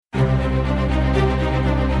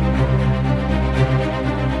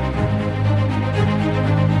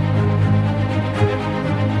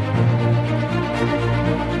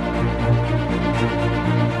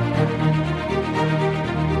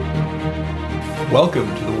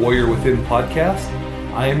Welcome to the Warrior Within podcast.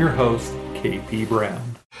 I am your host, KP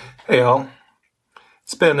Brown. Hey, all.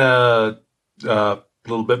 It's been a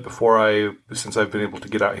little bit since I've been able to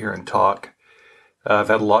get out here and talk. I've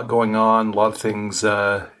had a lot going on, a lot of things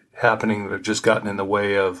happening that have just gotten in the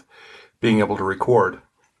way of being able to record.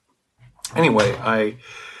 Anyway,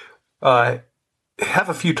 I have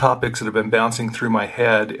a few topics that have been bouncing through my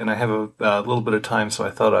head, and I have a little bit of time, so I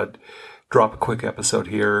thought I'd drop a quick episode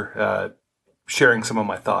here, sharing some of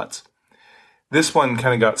my thoughts. This one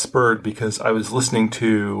kind of got spurred because I was listening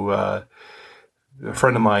to a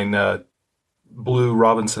friend of mine, Blue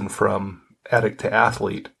Robinson from Addict to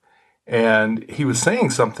Athlete, and he was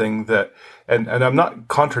saying something that, and I'm not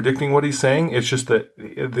contradicting what he's saying, it's just that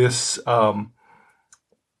this,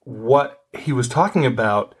 what he was talking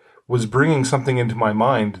about was bringing something into my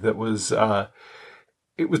mind that was,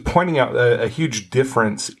 it was pointing out a huge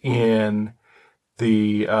difference in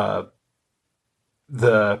the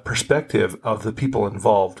perspective of the people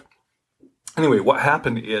involved. Anyway, what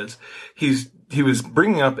happened is he was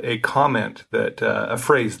bringing up a comment that, a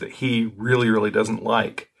phrase that he really, really doesn't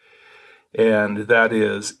like. And that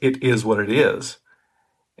is, it is what it is.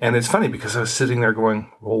 And it's funny because I was sitting there going,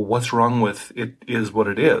 well, what's wrong with it is what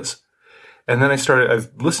it is? And then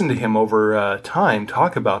I've listened to him over time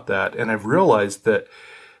talk about that, and I've realized that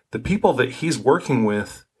the people that he's working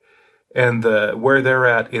with and where they're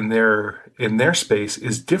at in their space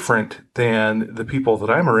is different than the people that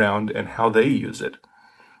I'm around and how they use it.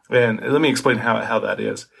 And let me explain how that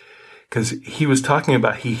is. Because he was talking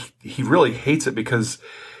about he really hates it because,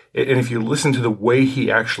 and if you listen to the way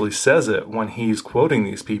he actually says it when he's quoting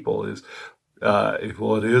these people is,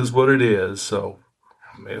 well, it is what it is, so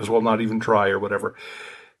may as well not even try or whatever.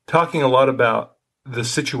 Talking a lot about the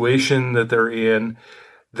situation that they're in.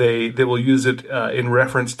 They will use it in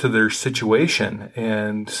reference to their situation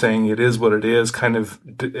and saying it is what it is, kind of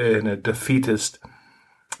in a defeatist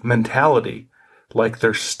mentality, like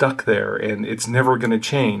they're stuck there and it's never going to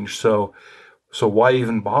change. So why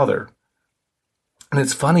even bother? And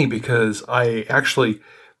it's funny because I actually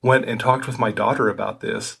went and talked with my daughter about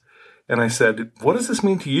this, and I said, "What does this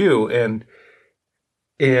mean to you?" And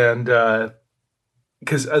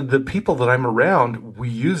because the people that I'm around, we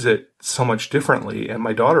use it so much differently. And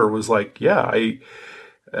my daughter was like, yeah,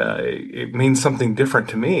 it means something different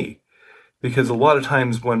to me. Because a lot of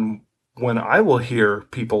times when I will hear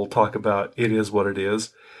people talk about it is what it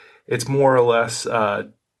is, it's more or less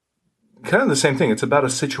kind of the same thing. It's about a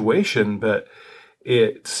situation, but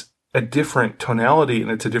it's a different tonality and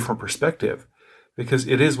it's a different perspective. Because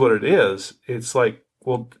it is what it is. It's like,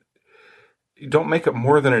 well, don't make it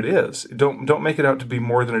more than it is. Don't make it out to be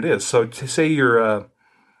more than it is. So to say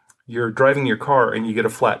you're driving your car and you get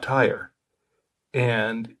a flat tire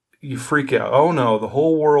and you freak out. Oh no, the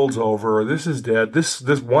whole world's over. This is dead. This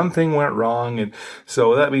one thing went wrong. And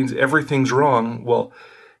so that means everything's wrong. Well,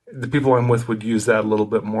 the people I'm with would use that a little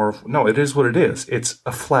bit more. No, it is what it is. It's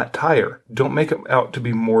a flat tire. Don't make it out to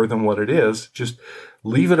be more than what it is. Just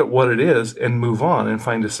leave it at what it is and move on and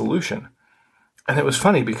find a solution. And it was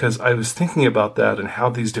funny because I was thinking about that and how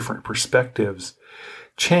these different perspectives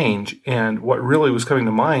change. And what really was coming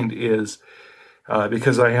to mind is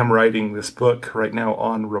because I am writing this book right now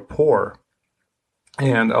on rapport.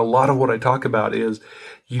 And a lot of what I talk about is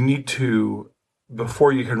you need to,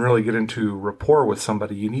 before you can really get into rapport with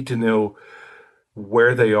somebody, you need to know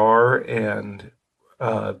where they are and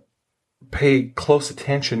pay close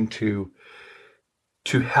attention to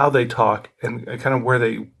how they talk and kind of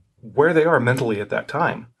where they are mentally at that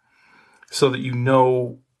time so that you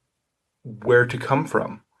know where to come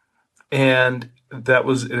from. And that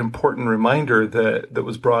was an important reminder that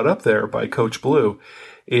was brought up there by Coach Blue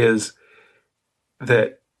is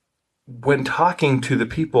that when talking to the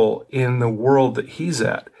people in the world that he's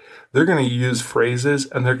at, they're going to use phrases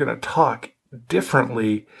and they're going to talk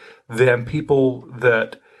differently than people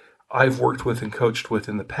that I've worked with and coached with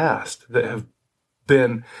in the past that have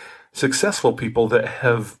been successful people that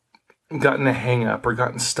have gotten a hang up or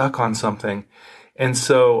gotten stuck on something. And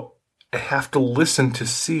so I have to listen to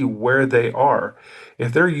see where they are.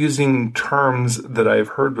 If they're using terms that I've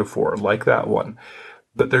heard before, like that one,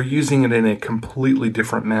 but they're using it in a completely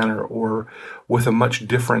different manner or with a much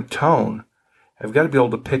different tone, I've got to be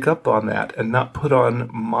able to pick up on that and not put on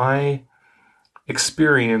my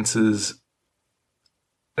experiences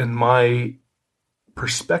and my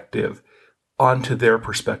perspective onto their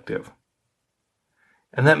perspective.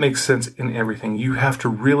 And that makes sense in everything. You have to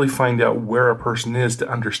really find out where a person is to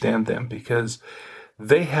understand them because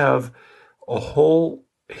they have a whole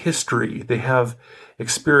history. They have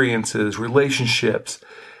experiences, relationships,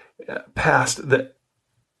 past that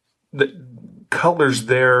colors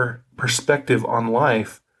their perspective on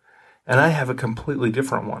life, and I have a completely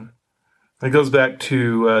different one. It goes back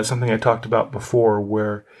to something I talked about before,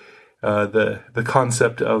 where the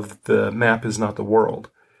concept of the map is not the world.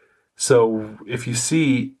 So if you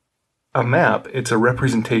see a map, it's a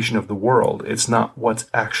representation of the world. It's not what's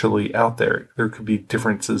actually out there. There could be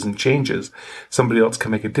differences and changes. Somebody else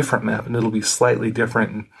can make a different map, and it'll be slightly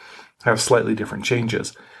different and have slightly different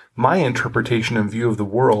changes. My interpretation and view of the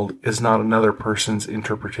world is not another person's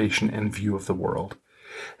interpretation and view of the world.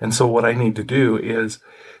 And so what I need to do is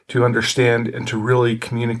to understand and to really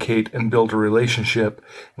communicate and build a relationship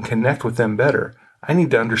and connect with them better. I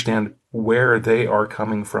need to understand where they are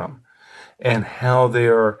coming from and how they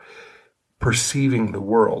are perceiving the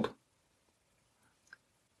world.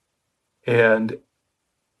 And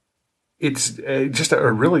it's just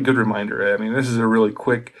a really good reminder. I mean, this is a really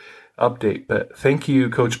quick update, but thank you,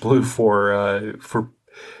 Coach Blue, for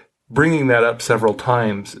bringing that up several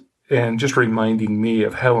times and just reminding me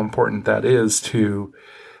of how important that is to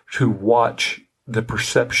watch the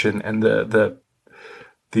perception and the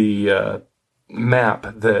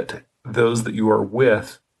map that those that you are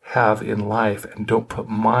with have in life, and don't put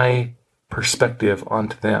my perspective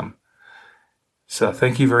onto them. So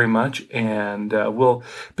thank you very much, and we'll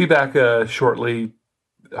be back shortly,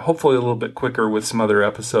 hopefully a little bit quicker with some other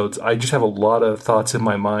episodes. I just have a lot of thoughts in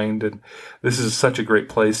my mind, and this is such a great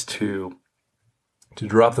place to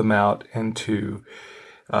drop them out and to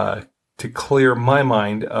clear my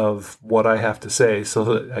mind of what I have to say, so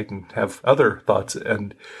that I can have other thoughts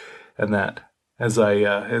and that as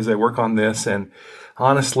I work on this. And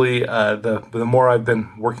honestly, the more I've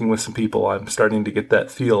been working with some people, I'm starting to get that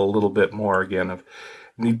feel a little bit more again of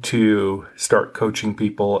need to start coaching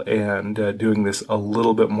people and doing this a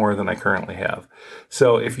little bit more than I currently have.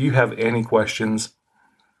 So if you have any questions,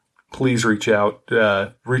 please reach out.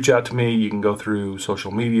 Reach out to me. You can go through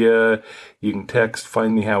social media. You can text,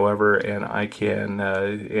 find me however, and I can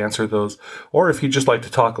answer those. Or if you'd just like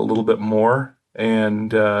to talk a little bit more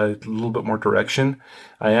and a little bit more direction,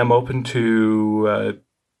 I am open to,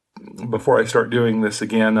 before I start doing this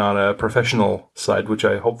again on a professional side, which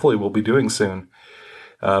I hopefully will be doing soon,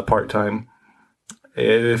 part-time.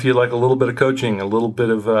 If you'd like a little bit of coaching, a little bit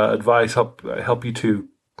of advice, help you to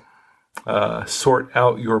sort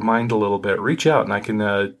out your mind a little bit, reach out, and I can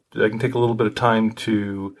take a little bit of time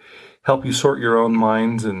to help you sort your own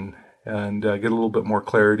minds and get a little bit more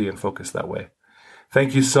clarity and focus that way.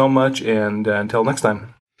 Thank you so much, and until next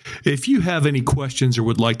time. If you have any questions or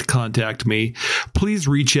would like to contact me, please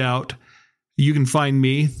reach out. You can find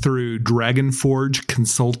me through Dragonforge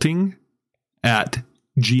Consulting at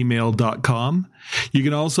gmail.com. You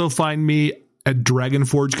can also find me at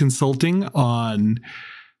Dragonforge Consulting on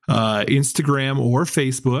Instagram or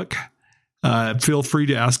Facebook. Feel free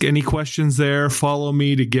to ask any questions there. Follow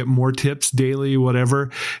me to get more tips daily,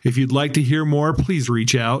 whatever. If you'd like to hear more, please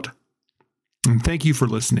reach out. And thank you for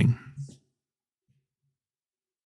listening.